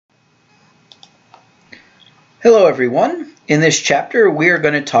Hello everyone. In this chapter we are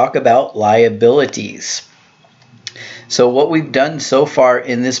going to talk about liabilities. So what we've done so far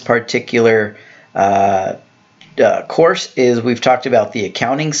in this particular course is we've talked about the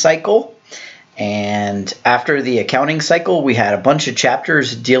accounting cycle, and after the accounting cycle we had a bunch of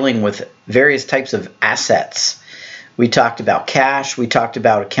chapters dealing with various types of assets. We talked about cash, we talked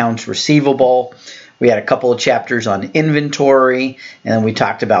about accounts receivable, we had a couple of chapters on inventory, and then we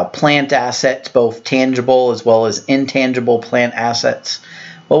talked about plant assets, both tangible as well as intangible plant assets.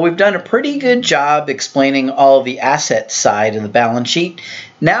 Well, we've done a pretty good job explaining all of the asset side of the balance sheet.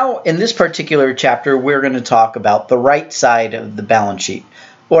 Now, in this particular chapter, we're going to talk about the right side of the balance sheet,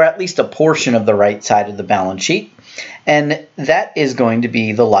 or at least a portion of the right side of the balance sheet, and that is going to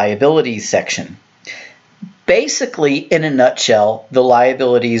be the liabilities section. Basically, in a nutshell, the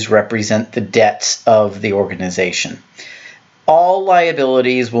liabilities represent the debts of the organization. All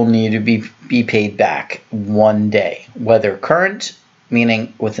liabilities will need to be paid back one day, whether current,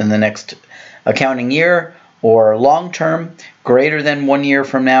 meaning within the next accounting year, or long-term, greater than 1 year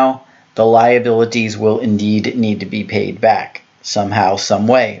from now, the liabilities will indeed need to be paid back somehow, some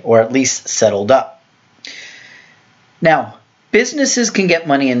way, or at least settled up. Now, businesses can get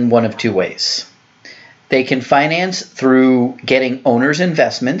money in one of two ways. They can finance through getting owners'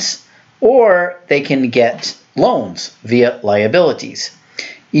 investments, or they can get loans via liabilities.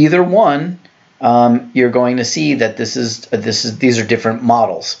 Either one, you're going to see that these are different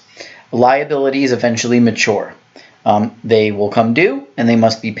models. Liabilities eventually mature. They will come due and they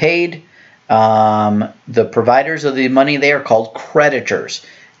must be paid. The providers of the money, they are called creditors.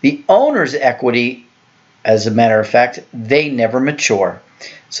 The owner's equity, as a matter of fact, they never mature.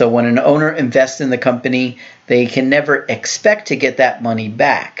 So when an owner invests in the company, they can never expect to get that money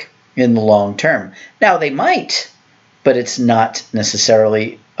back in the long term. Now, they might, but it's not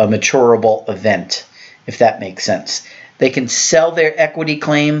necessarily a maturable event, if that makes sense. They can sell their equity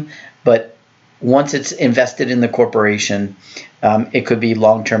claim, but once it's invested in the corporation, it could be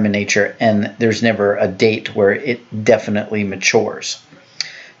long-term in nature, and there's never a date where it definitely matures.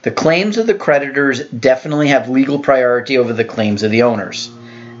 The claims of the creditors definitely have legal priority over the claims of the owners.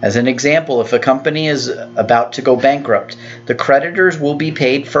 As an example, if a company is about to go bankrupt, the creditors will be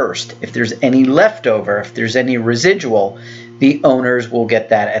paid first. If there's any leftover, if there's any residual, the owners will get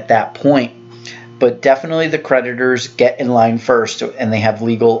that at that point. But definitely the creditors get in line first, and they have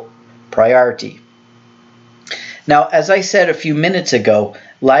legal priority. Now, as I said a few minutes ago,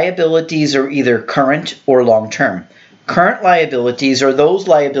 liabilities are either current or long-term. Current liabilities are those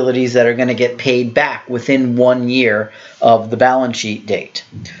liabilities that are going to get paid back within 1 year of the balance sheet date.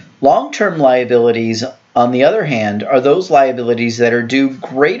 Long-term liabilities, on the other hand, are those liabilities that are due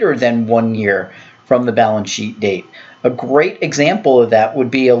greater than 1 year from the balance sheet date. A great example of that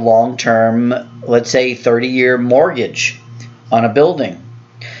would be a long-term, let's say 30-year mortgage on a building.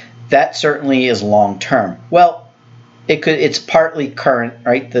 That certainly is long-term. Well, it's partly current,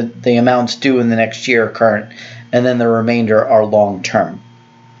 right? The amounts due in the next year are current, and then the remainder are long-term.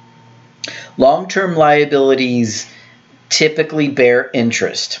 Long-term liabilities typically bear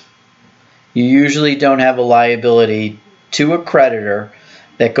interest. You usually don't have a liability to a creditor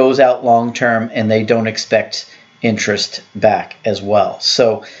that goes out long-term and they don't expect interest back as well.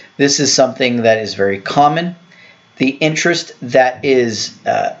 So this is something that is very common. The interest that is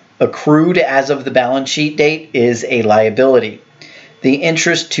accrued as of the balance sheet date is a liability. The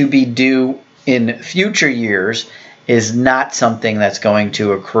interest to be due in future years is not something that's going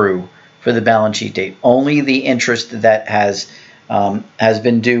to accrue for the balance sheet date. Only the interest that has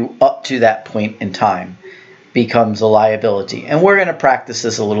been due up to that point in time becomes a liability. And we're going to practice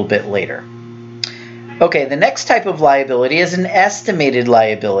this a little bit later. Okay, the next type of liability is an estimated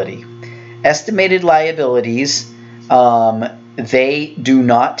liability. Estimated liabilities, they do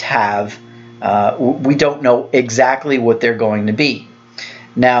not have, we don't know exactly what they're going to be.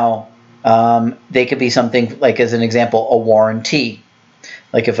 Now, they could be something like, as an example, a warranty.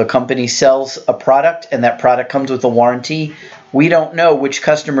 Like if a company sells a product and that product comes with a warranty, we don't know which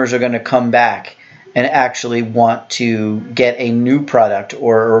customers are going to come back and actually want to get a new product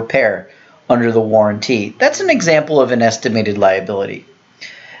or a repair under the warranty. That's an example of an estimated liability.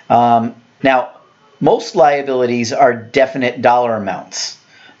 Now, most liabilities are definite dollar amounts.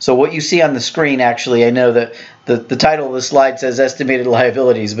 So what you see on the screen, actually, I know that the title of the slide says estimated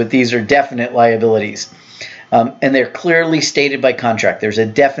liabilities, but these are definite liabilities. And they're clearly stated by contract. There's a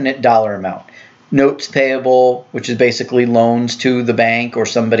definite dollar amount. Notes payable, which is basically loans to the bank or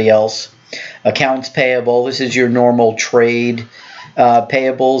somebody else. Accounts payable, this is your normal trade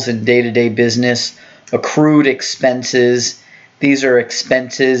payables in day-to-day business. Accrued expenses, These are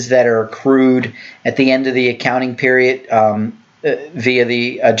expenses that are accrued at the end of the accounting period via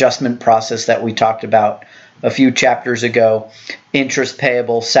the adjustment process that we talked about a few chapters ago. Interest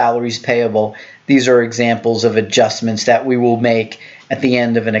payable, salaries payable. These are examples of adjustments that we will make at the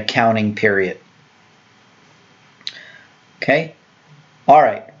end of an accounting period. Okay, all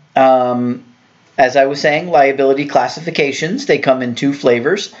right. As I was saying, liability classifications, they come in two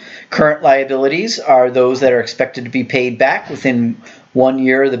flavors. Current liabilities are those that are expected to be paid back within 1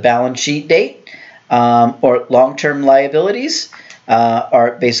 year of the balance sheet date. Or long-term liabilities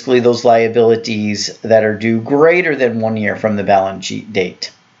are basically those liabilities that are due greater than 1 year from the balance sheet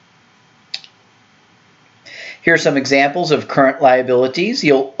date. Here are some examples of current liabilities.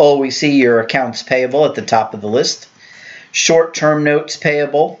 You'll always see your accounts payable at the top of the list. Short-term notes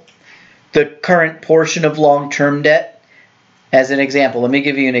payable. The current portion of long-term debt. As an example, let me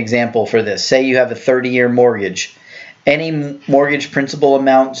give you an example for this. Say you have a 30-year mortgage. Any mortgage principal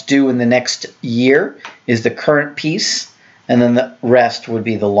amounts due in the next year is the current piece, and then the rest would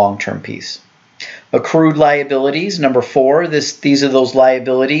be the long-term piece. Accrued liabilities, number 4. These are those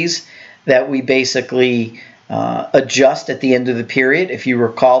liabilities that we basically adjust at the end of the period. If you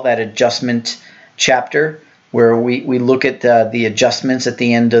recall that adjustment chapter where we look at the adjustments at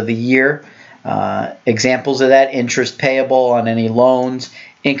the end of the year. Examples of that: interest payable on any loans,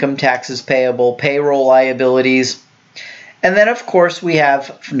 income taxes payable, payroll liabilities. And then, of course, we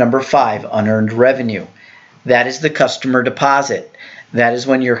have number 5, unearned revenue. That is the customer deposit. That is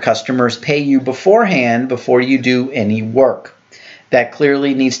when your customers pay you beforehand before you do any work. That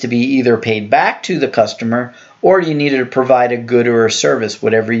clearly needs to be either paid back to the customer, or you needed to provide a good or a service,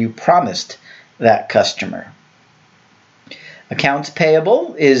 whatever you promised that customer. Accounts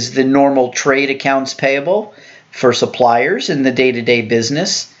payable is the normal trade accounts payable for suppliers in the day-to-day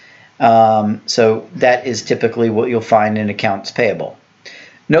business. So that is typically what you'll find in accounts payable.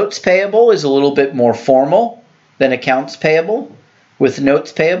 Notes payable is a little bit more formal than accounts payable. With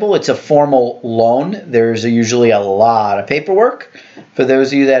notes payable, it's a formal loan. There's usually a lot of paperwork. For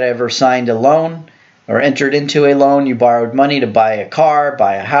those of you that ever signed a loan or entered into a loan, you borrowed money to buy a car,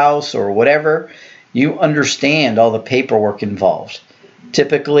 buy a house, or whatever, you understand all the paperwork involved.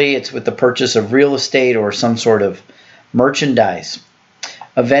 Typically, it's with the purchase of real estate or some sort of merchandise.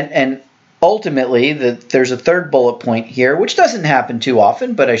 And ultimately, there's a third bullet point here, which doesn't happen too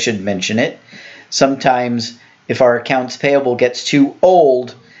often, but I should mention it. Sometimes, if our accounts payable gets too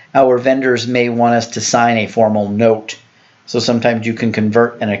old, our vendors may want us to sign a formal note. So sometimes you can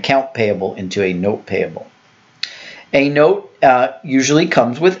convert an account payable into a note payable. A note usually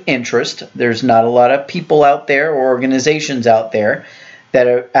comes with interest. There's not a lot of people out there or organizations out there that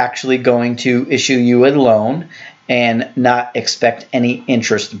are actually going to issue you a loan and not expect any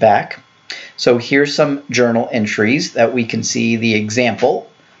interest back. So here's some journal entries that we can see the example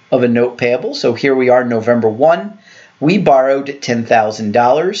of a note payable. So here we are, November 1. We borrowed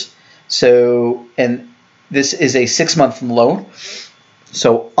 $10,000. So, and this is a 6-month loan.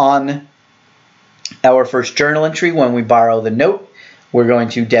 So on our first journal entry, when we borrow the note, we're going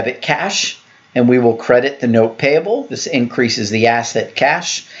to debit cash and we will credit the note payable. This increases the asset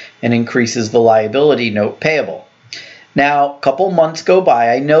cash and increases the liability note payable. Now, a couple months go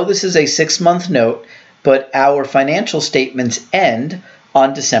by. I know this is a 6-month note, but our financial statements end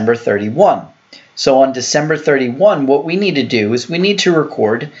on December 31. So on December 31, what we need to do is we need to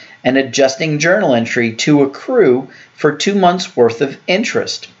record an adjusting journal entry to accrue for 2 months worth of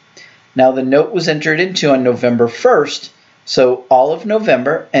interest. Now, the note was entered into on November 1st, so all of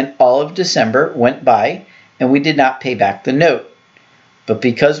November and all of December went by, and we did not pay back the note. But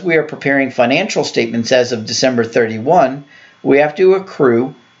because we are preparing financial statements as of December 31, we have to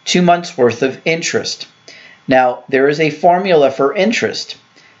accrue 2 months worth of interest. Now, there is a formula for interest,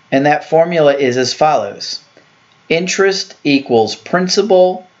 and that formula is as follows. Interest equals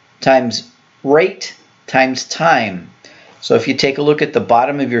principal times rate times time. So if you take a look at the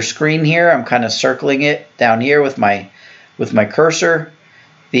bottom of your screen here, I'm kind of circling it down here with my cursor.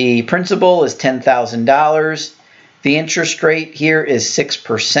 The principal is $10,000. The interest rate here is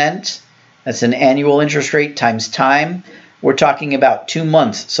 6%. That's an annual interest rate times time. We're talking about 2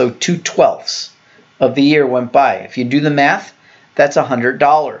 months, so 2/12 of the year went by. If you do the math, that's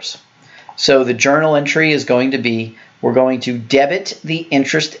 $100. So the journal entry is going to be, we're going to debit the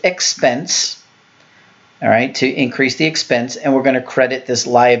interest expense, all right, to increase the expense, and we're going to credit this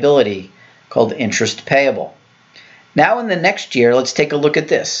liability called interest payable. Now in the next year, let's take a look at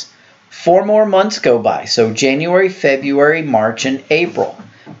this. 4 more months go by, so January, February, March, and April.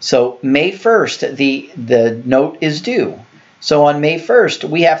 So May 1st, the note is due. So on May 1st,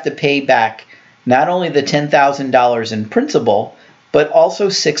 we have to pay back not only the $10,000 in principal, but also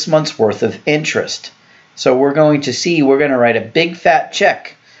 6 months worth of interest. So we're going to write a big fat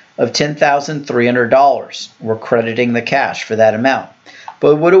check of $10,300. We're crediting the cash for that amount.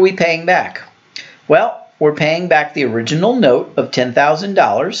 But what are we paying back? Well, we're paying back the original note of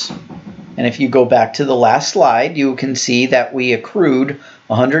 $10,000. And if you go back to the last slide, you can see that we accrued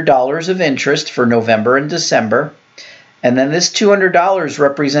 $100 of interest for November and December. And then this $200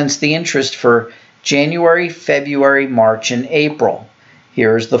 represents the interest for January, February, March, and April.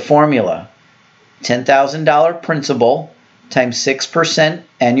 Here's the formula. $10,000 principal times 6%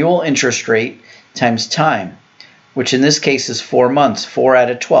 annual interest rate times time, which in this case is 4 months, 4 out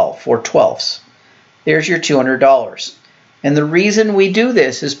of 12, 4/12. There's your $200. And the reason we do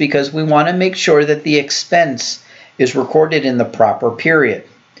this is because we want to make sure that the expense is recorded in the proper period.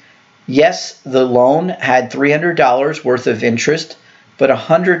 Yes, the loan had $300 worth of interest, but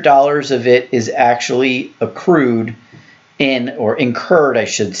 $100 of it is actually accrued in, or incurred, I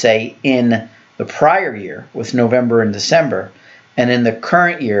should say, in the prior year with November and December. And in the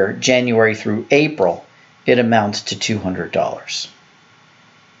current year, January through April, it amounts to $200.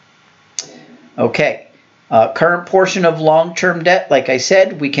 Okay, current portion of long-term debt, like I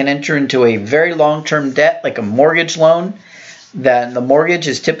said, we can enter into a very long-term debt like a mortgage loan. Then the mortgage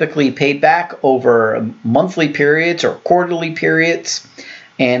is typically paid back over monthly periods or quarterly periods,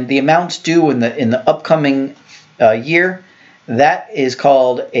 and the amounts due in the upcoming year, that is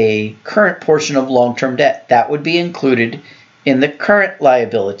called a current portion of long-term debt. That would be included in the current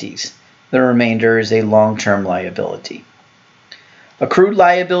liabilities. The remainder is a long-term liability. Accrued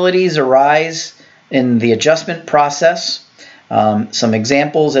liabilities arise in the adjustment process. Some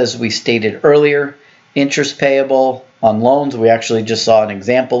examples, as we stated earlier: interest payable on loans. We actually just saw an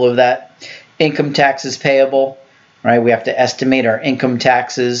example of that. Income taxes payable, right? We have to estimate our income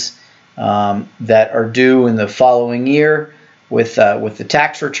taxes that are due in the following year with the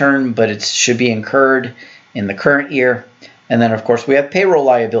tax return, but it should be incurred in the current year. And then, of course, we have payroll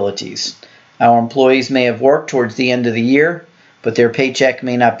liabilities. Our employees may have worked towards the end of the year, but their paycheck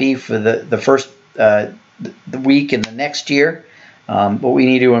may not be for the first the week in the next year. But we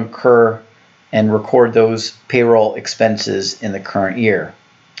need to incur and record those payroll expenses in the current year.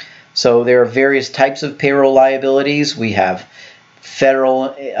 So there are various types of payroll liabilities. We have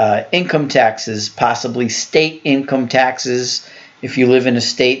federal income taxes, possibly state income taxes. If you live in a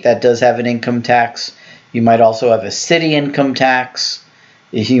state that does have an income tax, you might also have a city income tax.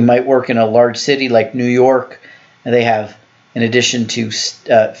 If you might work in a large city like New York, and they have, in addition to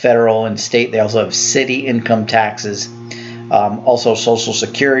federal and state, they also have city income taxes. Also, Social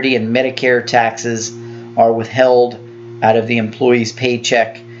Security and Medicare taxes are withheld out of the employee's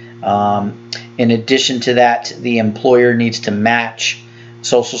paycheck. In addition to that, the employer needs to match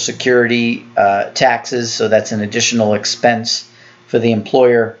Social Security taxes, so that's an additional expense for the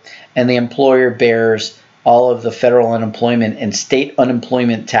employer. And the employer bears all of the federal unemployment and state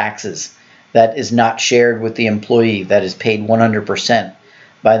unemployment taxes. That is not shared with the employee. That is paid 100%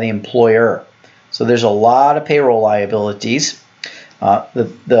 by the employer. So there's a lot of payroll liabilities.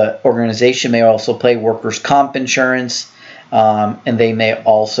 The organization may also pay workers' comp insurance, and they may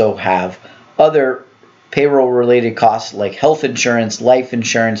also have other payroll-related costs like health insurance, life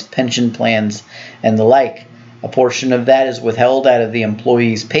insurance, pension plans, and the like. A portion of that is withheld out of the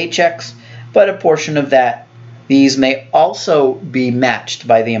employee's paychecks, but a portion of that, these may also be matched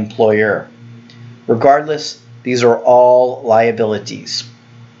by the employer. Regardless, these are all liabilities.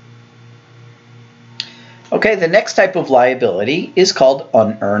 Okay, the next type of liability is called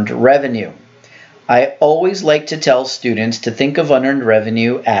unearned revenue. I always like to tell students to think of unearned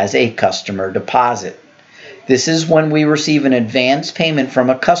revenue as a customer deposit. This is when we receive an advance payment from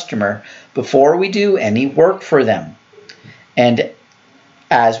a customer before we do any work for them. And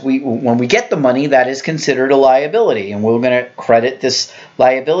when we get the money, that is considered a liability, and we're going to credit this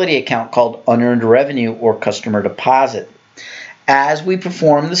liability account called unearned revenue or customer deposit. As we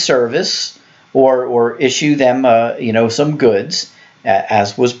perform the service or issue them some goods,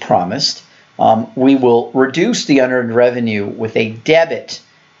 as was promised, we will reduce the unearned revenue with a debit,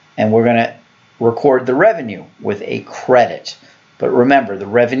 and we're going to record the revenue with a credit. But remember, the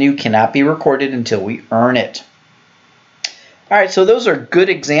revenue cannot be recorded until we earn it. All right, so those are good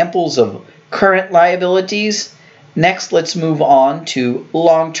examples of current liabilities. Next, let's move on to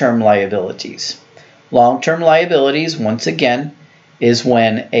long-term liabilities. Long-term liabilities, once again, is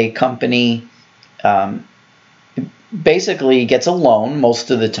when a company basically gets a loan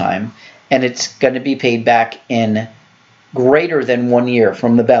most of the time, and it's going to be paid back in greater than 1 year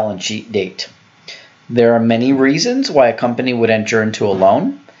from the balance sheet date. There are many reasons why a company would enter into a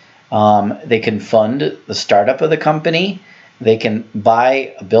loan. They can fund the startup of the company. They can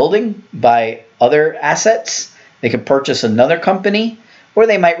buy a building, buy other assets, they can purchase another company, or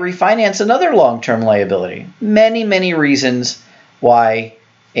they might refinance another long-term liability. Many, many reasons why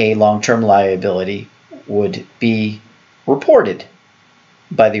a long-term liability would be reported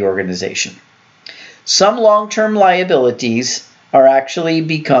by the organization. Some long-term liabilities are actually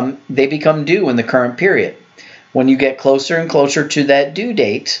become due in the current period. When you get closer and closer to that due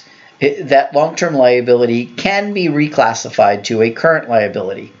date, that long-term liability can be reclassified to a current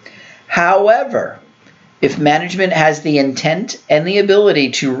liability. However, if management has the intent and the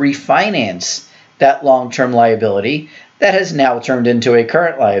ability to refinance that long-term liability that has now turned into a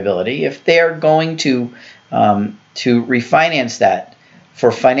current liability, if they are going to refinance that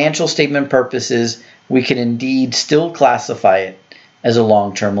for financial statement purposes, we can indeed still classify it as a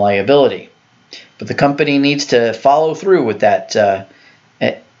long-term liability. But the company needs to follow through with that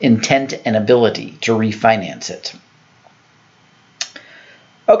intent and ability to refinance it.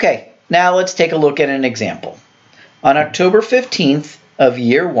 Okay, now let's take a look at an example. On October 15th of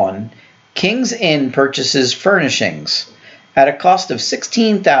year 1, King's Inn purchases furnishings at a cost of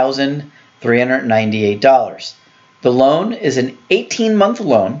 $16,398. The loan is an 18-month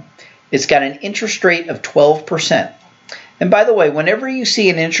loan. It's got an interest rate of 12%. And by the way, whenever you see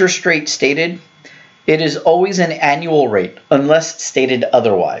an interest rate stated, it is always an annual rate unless stated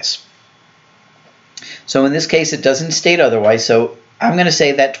otherwise. So in this case, it doesn't state otherwise. So I'm going to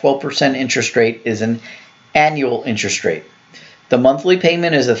say that 12% interest rate is an annual interest rate. The monthly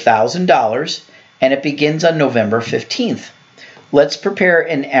payment is $1,000 and it begins on November 15th. Let's prepare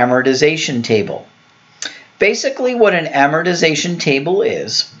an amortization table. Basically what an amortization table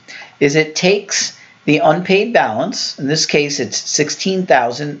is it takes the unpaid balance, in this case it's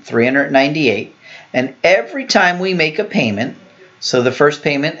 $16,398, and every time we make a payment, so the first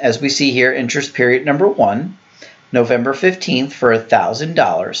payment, as we see here, interest period number 1, November 15th for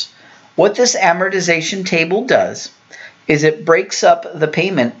 $1,000, what this amortization table does is it breaks up the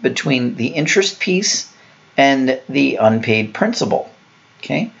payment between the interest piece and the unpaid principal.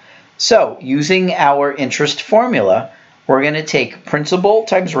 Okay, so using our interest formula, we're going to take principal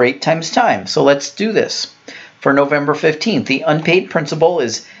times rate times time. So let's do this. For November 15th, the unpaid principal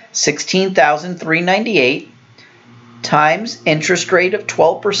is $16,398 times interest rate of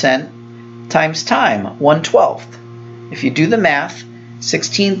 12% times time, 1/12. If you do the math,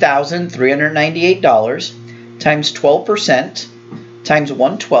 $16,398 times 12% times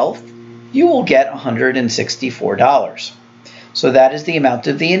 1/12, you will get $164. So that is the amount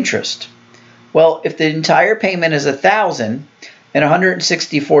of the interest. Well, if the entire payment is $1,000 and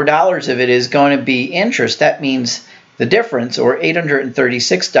 $164 of it is going to be interest, that means the difference, or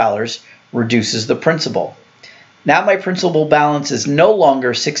 $836, reduces the principal. Now my principal balance is no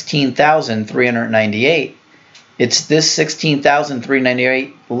longer $16,398. It's this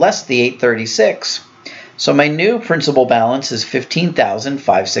 $16,398 less the $836. So my new principal balance is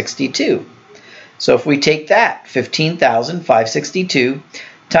 $15,562. So if we take that, $15,562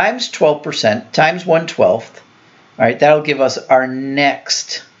 times 12% times 1/12, all right, that'll give us our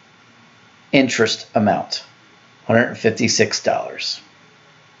next interest amount, $156.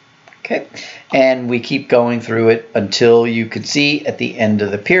 Okay, and we keep going through it until you can see at the end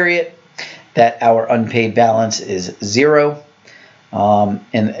of the period that our unpaid balance is 0. And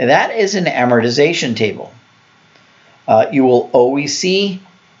that is an amortization table. You will always see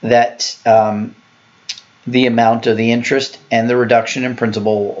that the amount of the interest and the reduction in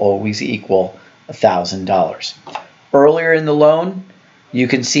principal will always equal $1,000. Earlier in the loan, you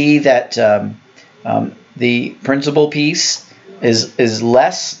can see that the principal piece is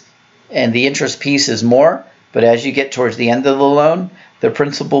less and the interest piece is more, but as you get towards the end of the loan, the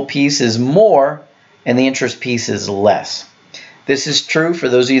principal piece is more and the interest piece is less. This is true for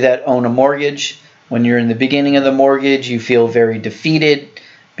those of you that own a mortgage. When you're in the beginning of the mortgage, you feel very defeated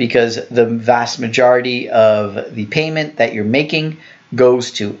because the vast majority of the payment that you're making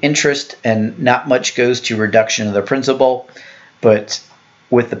goes to interest and not much goes to reduction of the principal. But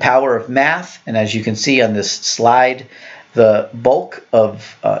with the power of math, and as you can see on this slide, the bulk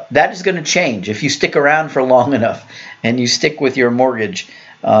of that is going to change. If you stick around for long enough and you stick with your mortgage,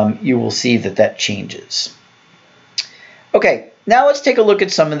 you will see that that changes. Okay, now let's take a look at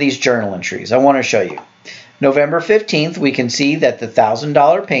some of these journal entries. I want to show you. November 15th, we can see that the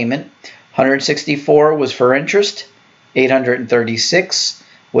 $1,000 payment, $164 was for interest, $836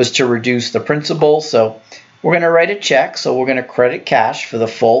 was to reduce the principal. So we're going to write a check. So we're going to credit cash for the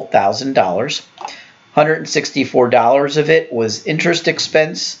full $1,000. $164 of it was interest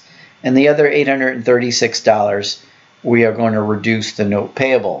expense, and the other $836 we are going to reduce the note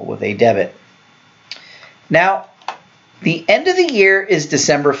payable with a debit. Now, the end of the year is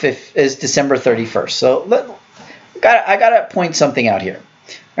December 31st. So I gotta point something out here.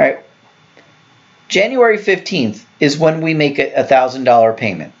 All right, January 15th is when we make a $1,000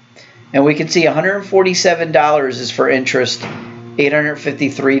 payment, and we can see $147 is for interest,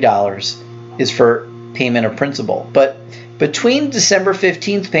 $853 is for payment of principal. But between December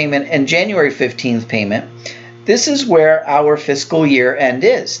 15th payment and January 15th payment, this is where our fiscal year end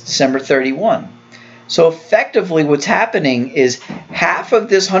is, December 31. So effectively what's happening is half of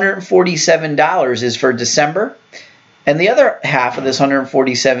this $147 is for December, and the other half of this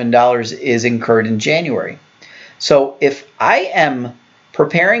 $147 is incurred in January. So if I am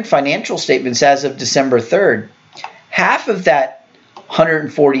preparing financial statements as of December 3rd, half of that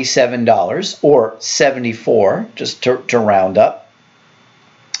 $147, or 74, just to round up,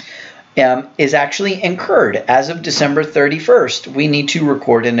 is actually incurred as of December 31st. We need to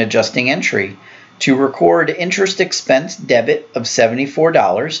record an adjusting entry to record interest expense debit of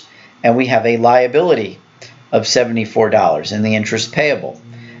 $74, and we have a liability of $74 in the interest payable.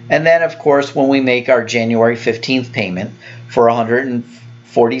 And then, of course, when we make our January 15th payment for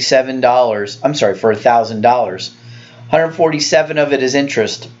 $147, I'm sorry, for $1,000, 147 of it is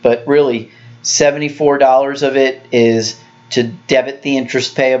interest, but really $74 of it is to debit the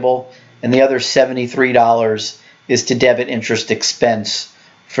interest payable, and the other $73 is to debit interest expense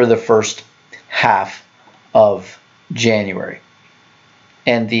for the first half of January.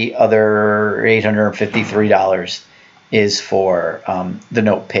 And the other $853 is for the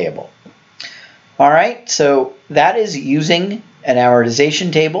note payable. All right, so that is using an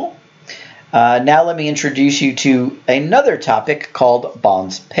amortization table. Now let me introduce you to another topic called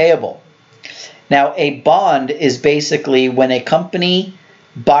bonds payable. Now, a bond is basically when a company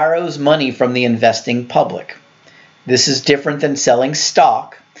borrows money from the investing public. This is different than selling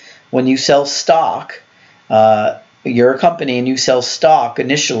stock. When you sell stock, you're a company and you sell stock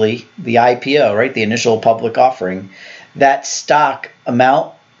initially, the IPO, right, the initial public offering, that stock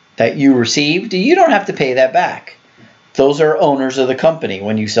amount that you received, you don't have to pay that back. Those are owners of the company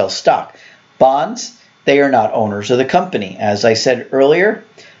when you sell stock. Bonds, they are not owners of the company. As I said earlier,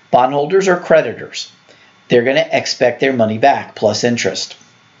 bondholders are creditors. They're going to expect their money back plus interest.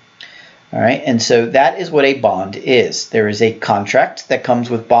 All right, and so that is what a bond is. There is a contract that comes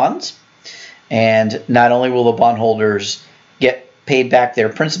with bonds, and not only will the bondholders get paid back their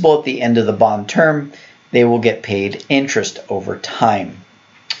principal at the end of the bond term, they will get paid interest over time.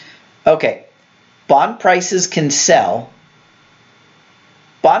 Okay, bond prices can sell.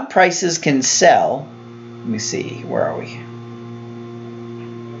 Bond prices can sell. Let me see, where are we?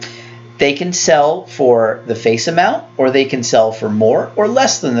 They can sell for the face amount, or they can sell for more or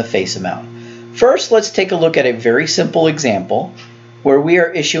less than the face amount. First, let's take a look at a very simple example where we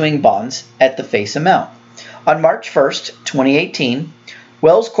are issuing bonds at the face amount. On March 1st, 2018,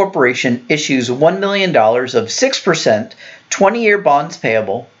 Wells Corporation issues $1 million of 6% 20-year bonds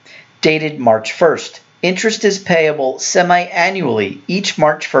payable dated March 1st. Interest is payable semi-annually each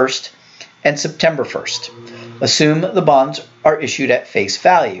March 1st and September 1st. Assume the bonds are issued at face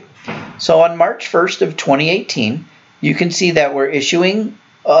value. So on March 1st of 2018, you can see that we're issuing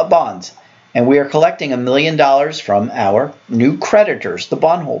bonds, and we are collecting $1 million from our new creditors, the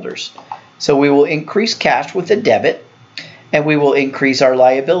bondholders. So we will increase cash with a debit, and we will increase our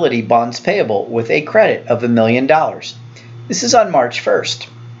liability, bonds payable, with a credit of $1 million. This is on March 1st.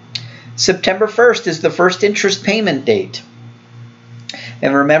 September 1st is the first interest payment date.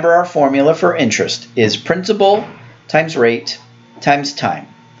 And remember, our formula for interest is principal times rate times time.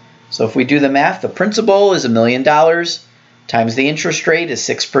 So if we do the math, the principal is $1 million times the interest rate is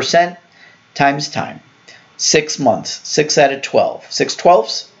 6% times time. 6 months, 6 out of 12.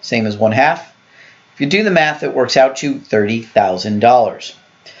 6/12, same as 1/2. If you do the math, it works out to $30,000.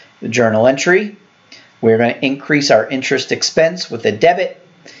 The journal entry, we're going to increase our interest expense with a debit,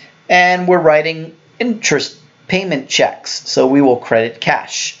 and we're writing interest payment checks, so we will credit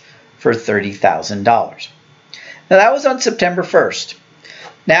cash for $30,000. Now that was on September 1st.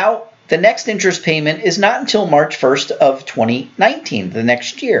 Now the next interest payment is not until March 1st of 2019, the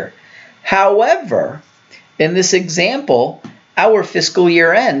next year. However, in this example, our fiscal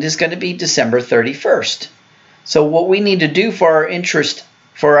year end is going to be December 31st. So what we need to do for our interest,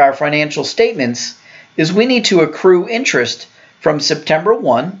 for our financial statements, is we need to accrue interest from September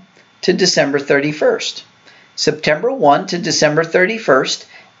 1 to December 31st. September 1 to December 31st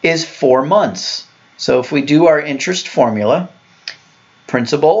is 4 months. So if we do our interest formula,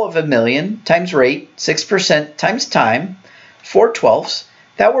 principal of $1 million times rate, 6% times time, 4/12,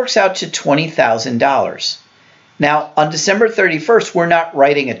 that works out to $20,000. Now, on December 31st, we're not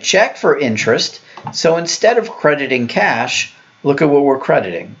writing a check for interest. So instead of crediting cash, look at what we're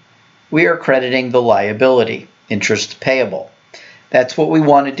crediting. We are crediting the liability, interest payable. That's what we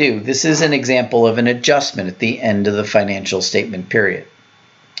want to do. This is an example of an adjustment at the end of the financial statement period.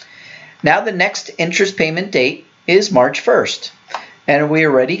 Now the next interest payment date is March 1st. And we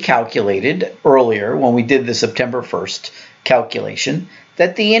already calculated earlier when we did the September 1st calculation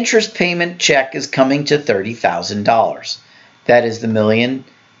that the interest payment check is coming to $30,000. That is the $1 million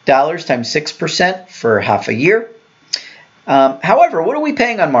times 6% for half a year. However, what are we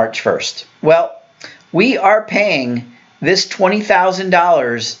paying on March 1st? Well, we are paying this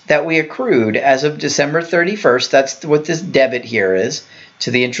 $20,000 that we accrued as of December 31st. That's what this debit here is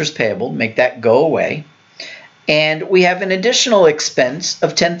to the interest payable. Make that go away. And we have an additional expense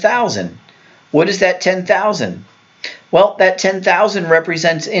of $10,000. What is that $10,000? Well, that $10,000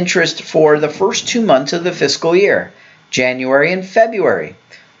 represents interest for the first 2 months of the fiscal year, January and February.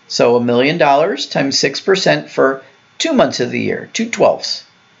 So $1 million times 6% for 2 months of the year, 2/12.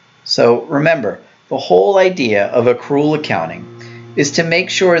 So remember, the whole idea of accrual accounting is to make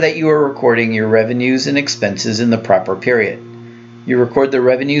sure that you are recording your revenues and expenses in the proper period. You record the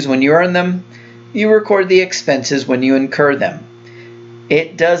revenues when you earn them. You record the expenses when you incur them.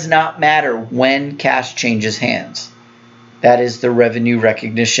 It does not matter when cash changes hands. That is the revenue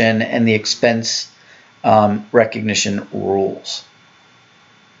recognition and the expense recognition rules.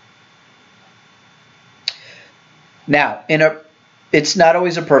 Now, it's not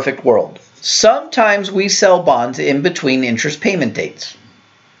always a perfect world. Sometimes we sell bonds in between interest payment dates.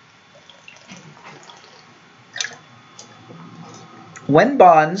 When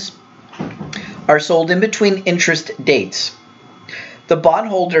bonds are sold in between interest dates, the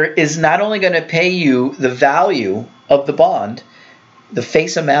bondholder is not only going to pay you the value of the bond, the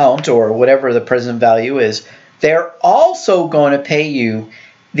face amount or whatever the present value is, they're also going to pay you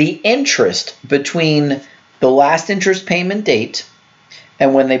the interest between the last interest payment date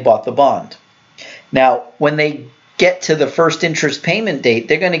and when they bought the bond. Now, when they get to the first interest payment date,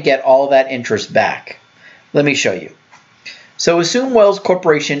 they're going to get all that interest back. Let me show you. So assume Wells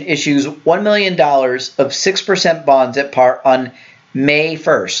Corporation issues $1 million of 6% bonds at par on May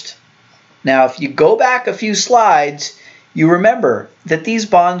 1st. Now, if you go back a few slides, you remember that these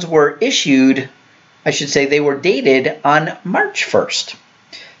bonds were issued, I should say they were dated on March 1st.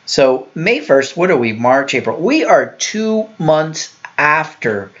 So May 1st, what are we? March, April. We are 2 months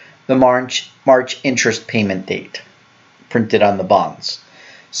after the March interest payment date printed on the bonds.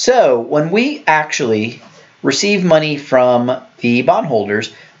 So when we actually receive money from the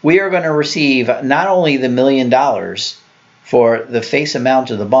bondholders, we are going to receive not only the $1 million for the face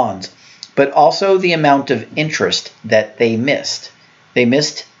amount of the bonds, but also the amount of interest that they missed. They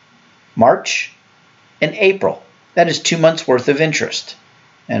missed March and April. That is 2 months worth of interest.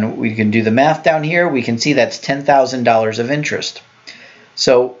 And we can do the math down here. We can see that's $10,000 of interest.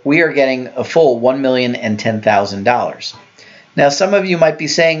 So we are getting a full $1,010,000. Now some of you might be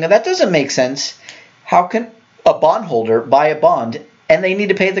saying, that doesn't make sense. How can a bondholder buy a bond and they need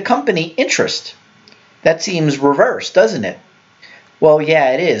to pay the company interest? That seems reverse, doesn't it? Well,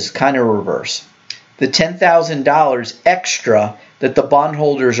 yeah, it is kind of reverse. The $10,000 extra that the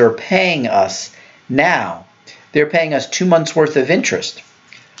bondholders are paying us now, they're paying us 2 months worth of interest.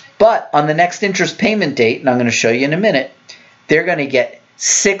 But on the next interest payment date, and I'm going to show you in a minute, they're going to get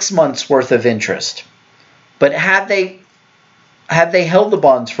 6 months worth of interest. But have they held the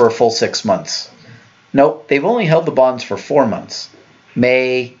bonds for a full 6 months? Nope, they've only held the bonds for 4 months.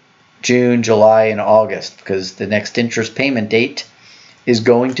 May, June, July, and August, because the next interest payment date is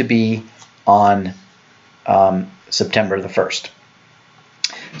going to be on September the 1st.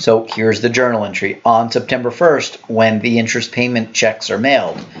 So here's the journal entry. On September 1st, when the interest payment checks are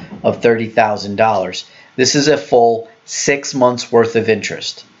mailed of $30,000, this is a full 6 months worth of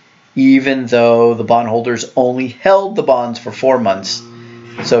interest, even though the bondholders only held the bonds for 4 months.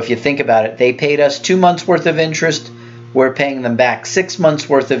 So if you think about it, they paid us 2 months worth of interest. We're paying them back 6 months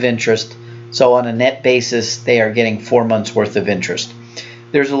worth of interest. So on a net basis, they are getting 4 months worth of interest.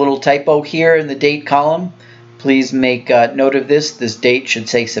 There's a little typo here in the date column. Please make note of this. This date should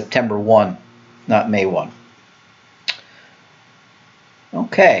say September 1, not May 1.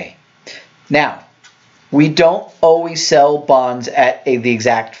 Okay. Now, we don't always sell bonds at the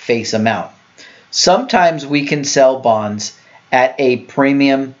exact face amount. Sometimes we can sell bonds at a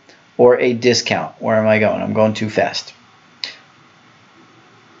premium or a discount. Where am I going? I'm going too fast.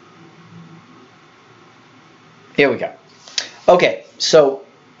 Here we go. Okay, so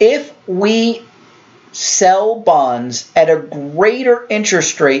if we sell bonds at a greater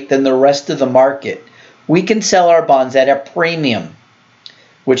interest rate than the rest of the market, we can sell our bonds at a premium.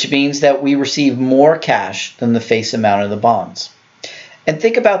 which means that we receive more cash than the face amount of the bonds. And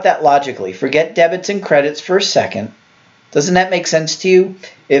think about that logically. Forget debits and credits for a second. Doesn't that make sense to you?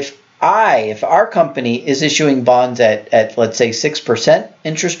 If our company is issuing bonds at let's say 6%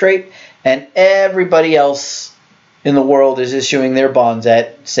 interest rate, and everybody else in the world is issuing their bonds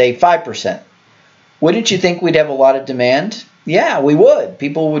at, say, 5%, wouldn't you think we'd have a lot of demand? Yeah, we would.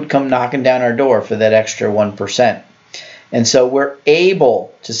 People would come knocking down our door for that extra 1%. And so we're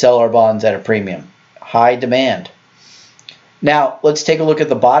able to sell our bonds at a premium. High demand. Now, let's take a look at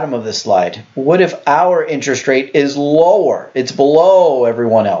the bottom of this slide. What if our interest rate is lower? It's below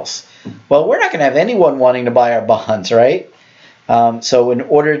everyone else. Well, we're not going to have anyone wanting to buy our bonds, right? So in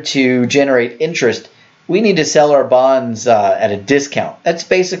order to generate interest, we need to sell our bonds at a discount. That's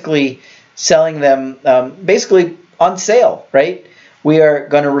basically selling them basically on sale, right? We are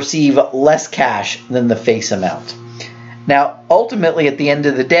going to receive less cash than the face amount. Now, ultimately, at the end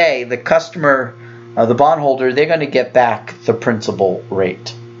of the day, the customer, the bondholder, they're going to get back the principal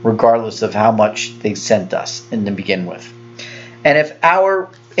rate, regardless of how much they sent us in to begin with. And if our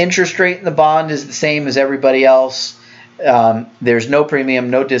interest rate in the bond is the same as everybody else, there's no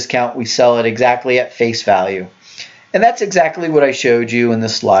premium, no discount. We sell it exactly at face value. And that's exactly what I showed you in the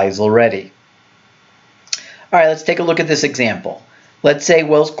slides already. All right, let's take a look at this example. Let's say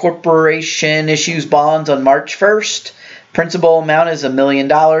Wells Corporation issues bonds on March 1st. Principal amount is $1 million.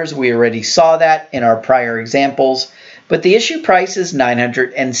 We already saw that in our prior examples. But the issue price is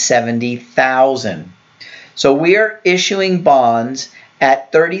 $970,000. So we are issuing bonds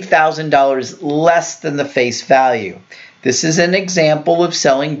at $30,000 less than the face value. This is an example of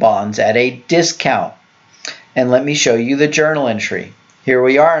selling bonds at a discount. And let me show you the journal entry. Here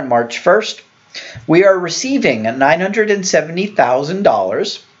we are on March 1st. We are receiving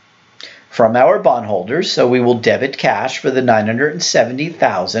 $970,000 from our bondholders, so we will debit cash for the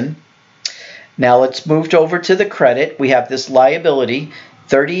 $970,000. Now let's move over to the credit. We have this liability.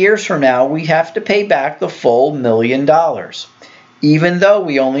 30 years from now, we have to pay back the full $1 million, even though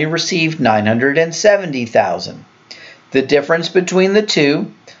we only received $970,000. The difference between the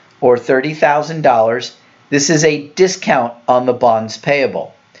two, or $30,000, this is a discount on the bonds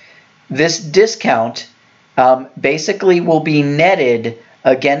payable. This discount basically will be netted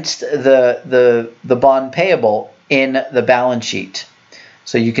against the bond payable in the balance sheet.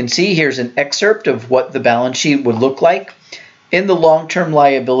 So you can see here's an excerpt of what the balance sheet would look like. In the long-term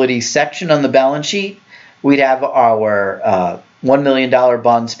liability section on the balance sheet, we'd have our $1 million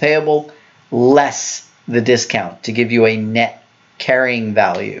bonds payable less the discount to give you a net carrying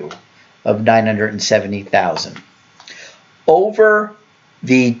value of $970,000. Over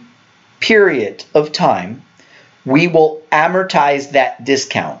the period of time, we will amortize that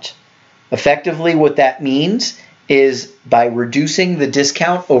discount. Effectively, what that means is by reducing the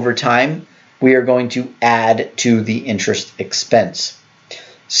discount over time, we are going to add to the interest expense.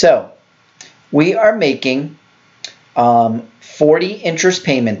 So we are making 40 interest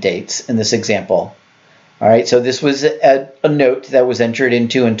payment dates in this example. All right, so this was a note that was entered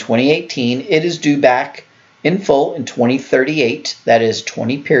into in 2018. It is due back in full in 2038. That is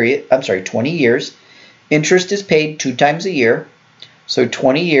 20 years. Interest is paid 2 times a year. So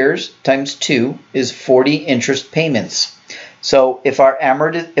 20 years times 2 is 40 interest payments. So if our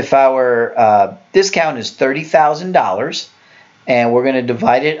discount is $30,000 and we're going to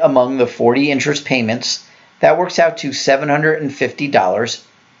divide it among the 40 interest payments, that works out to $750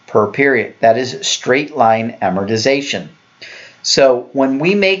 per period. That is straight line amortization. So when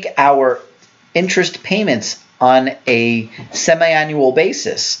we make our interest payments on a semi-annual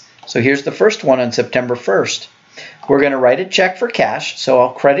basis, so here's the first one on September 1st. We're going to write a check for cash, so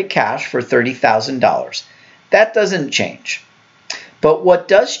I'll credit cash for $30,000. That doesn't change. But what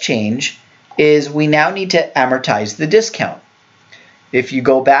does change is we now need to amortize the discount. If you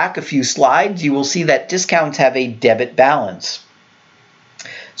go back a few slides, you will see that discounts have a debit balance.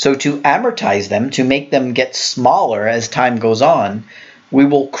 So to amortize them, to make them get smaller as time goes on, we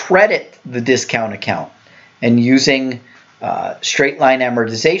will credit the discount account. And using straight line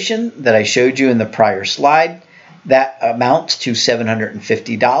amortization that I showed you in the prior slide, that amounts to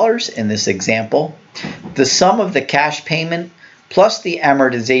 $750 in this example. The sum of the cash payment plus the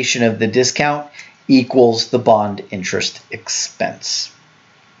amortization of the discount equals the bond interest expense.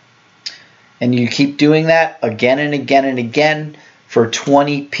 And you keep doing that again and again and again for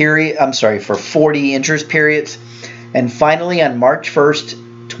 40 interest periods. And finally on March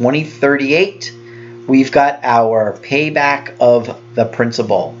 1st, 2038, we've got our payback of the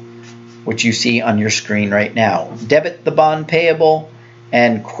principal, which you see on your screen right now. Debit the bond payable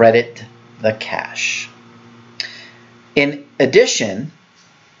and credit the cash. In addition,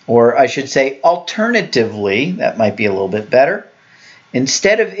 or I should say alternatively, that might be a little bit better.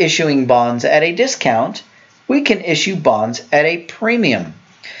 Instead of issuing bonds at a discount, we can issue bonds at a premium.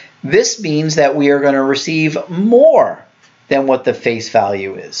 This means that we are going to receive more than what the face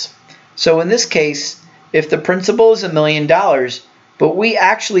value is. So in this case, if the principal is $1 million, but we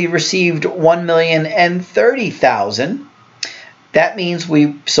actually received $1,030,000, that means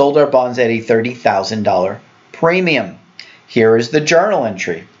we sold our bonds at a $30,000 premium. Here is the journal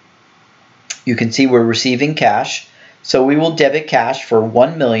entry. You can see we're receiving cash, so we will debit cash for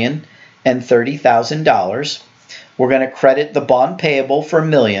 $1,030,000. We're going to credit the bond payable for $1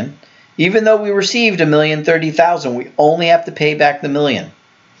 million. Even though we received $1,030,000, we only have to pay back the $1 million.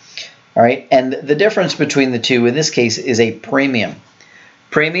 All right, and the difference between the two in this case is a premium.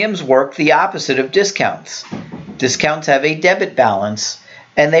 Premiums work the opposite of discounts. Discounts have a debit balance,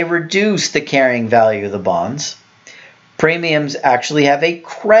 and they reduce the carrying value of the bonds. Premiums actually have a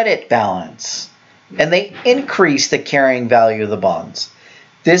credit balance, and they increase the carrying value of the bonds.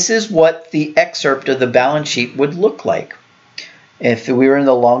 This is what the excerpt of the balance sheet would look like. If we were in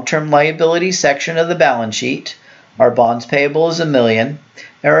the long-term liability section of the balance sheet, our bonds payable is $1 million.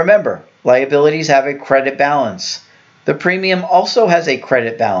 Now remember, liabilities have a credit balance. The premium also has a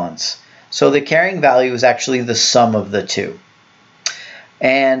credit balance. So the carrying value is actually the sum of the two.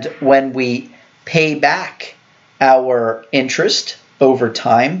 And when we pay back our interest over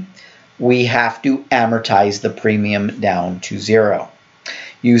time, we have to amortize the premium down to 0.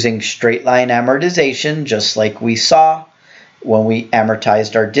 Using straight line amortization, just like we saw when we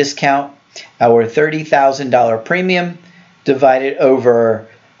amortized our discount, our $30,000 premium divided over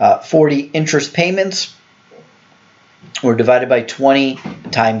 40 interest payments, or divided by 20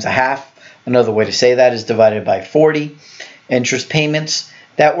 times a half. Another way to say that is divided by 40 interest payments.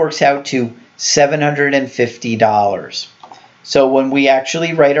 That works out to $750. So when we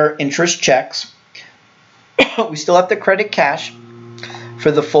actually write our interest checks, we still have to credit cash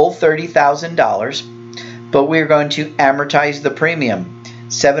for the full $30,000, but we're going to amortize the premium,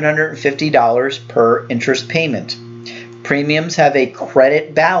 $750 per interest payment. Premiums have a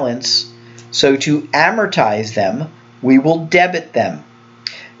credit balance, so to amortize them, we will debit them.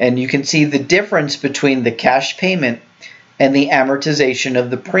 And you can see the difference between the cash payment and the amortization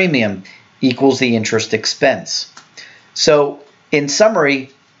of the premium equals the interest expense. So in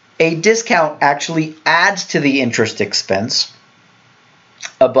summary, a discount actually adds to the interest expense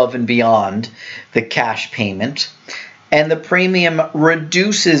above and beyond the cash payment, and the premium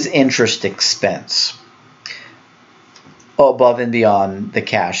reduces interest expense above and beyond the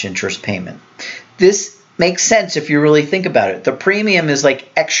cash interest payment. This makes sense if you really think about it. The premium is like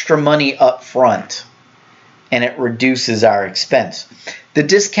extra money up front, and it reduces our expense. The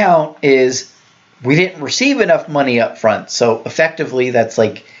discount is we didn't receive enough money up front, so effectively that's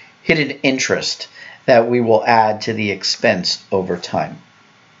like hidden interest that we will add to the expense over time.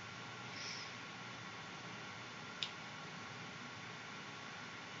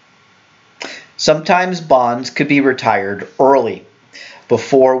 Sometimes bonds could be retired early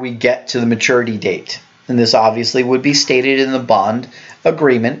before we get to the maturity date. And this obviously would be stated in the bond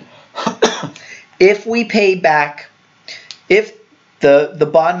agreement. If we pay back, if the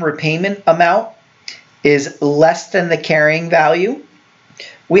bond repayment amount is less than the carrying value,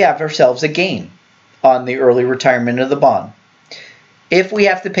 we have ourselves a gain on the early retirement of the bond. If we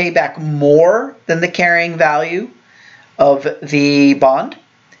have to pay back more than the carrying value of the bond,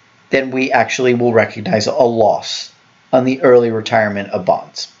 then we actually will recognize a loss on the early retirement of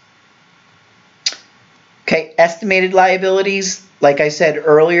bonds. Okay, estimated liabilities, like I said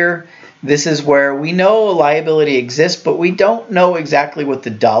earlier, this is where we know a liability exists, but we don't know exactly what the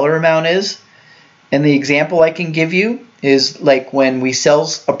dollar amount is. And the example I can give you is like when we sell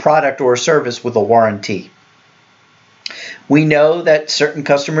a product or a service with a warranty. We know that certain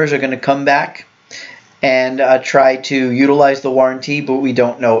customers are going to come back and try to utilize the warranty, but we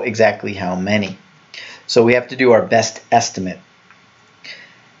don't know exactly how many. So we have to do our best estimate.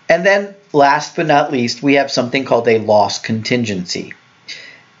 And then last but not least, we have something called a loss contingency.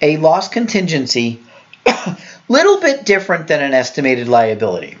 A loss contingency, little bit different than an estimated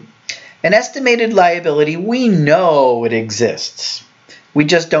liability. An estimated liability, we know it exists. We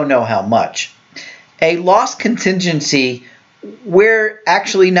just don't know how much. A loss contingency, we're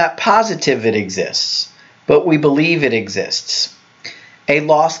actually not positive it exists, but we believe it exists. A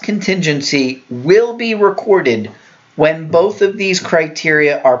loss contingency will be recorded when both of these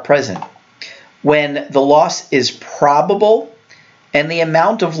criteria are present. When the loss is probable and the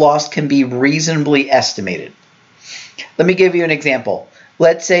amount of loss can be reasonably estimated. Let me give you an example.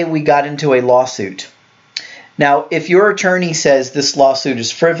 Let's say we got into a lawsuit. Now, if your attorney says this lawsuit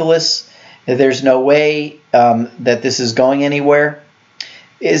is frivolous, there's no way that this is going anywhere,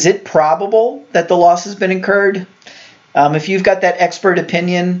 is it probable that the loss has been incurred? If you've got that expert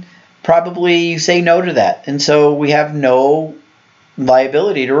opinion, probably you say no to that, and so we have no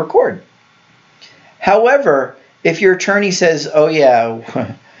liability to record. However, if your attorney says, "Oh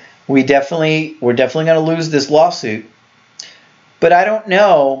yeah, we're definitely going to lose this lawsuit, but I don't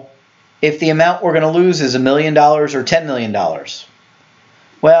know if the amount we're going to lose is $1 million or $10 million."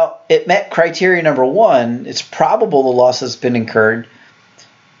 Well, it met criteria number 1. It's probable the loss has been incurred,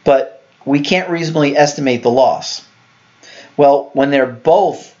 but we can't reasonably estimate the loss. Well, when they're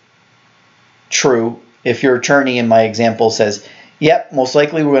both true, if your attorney in my example says, "Yep, most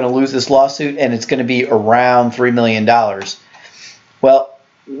likely we're going to lose this lawsuit and it's going to be around $3 million," well,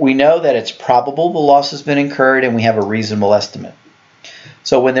 we know that it's probable the loss has been incurred and we have a reasonable estimate.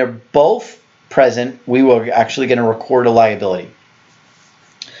 So when they're both present, we will actually going to record a liability.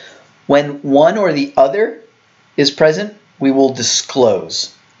 When one or the other is present, we will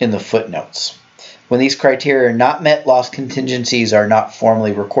disclose in the footnotes. When these criteria are not met, loss contingencies are not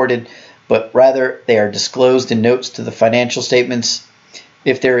formally recorded, but rather they are disclosed in notes to the financial statements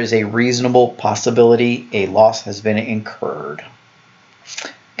if there is a reasonable possibility a loss has been incurred.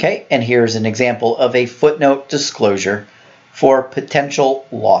 Okay, and here's an example of a footnote disclosure for potential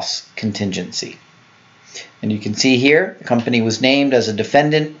loss contingency. And you can see here, the company was named as a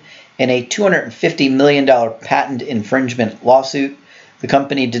defendant in a $250 million patent infringement lawsuit. The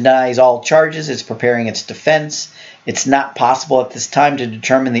company denies all charges. It's preparing its defense. It's not possible at this time to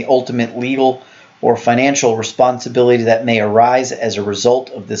determine the ultimate legal or financial responsibility that may arise as a result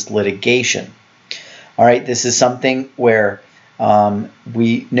of this litigation. All right, this is something where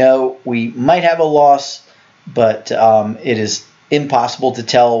we know we might have a loss, but it is impossible to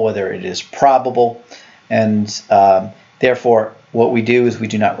tell whether it is probable, and therefore what we do is we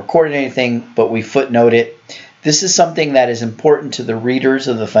do not record anything, but we footnote it. This is something that is important to the readers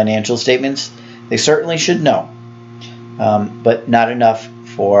of the financial statements. They certainly should know, but not enough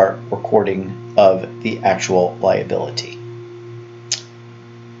for recording of the actual liability.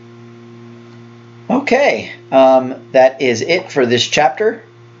 Okay, that is it for this chapter,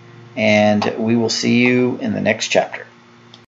 and we will see you in the next chapter.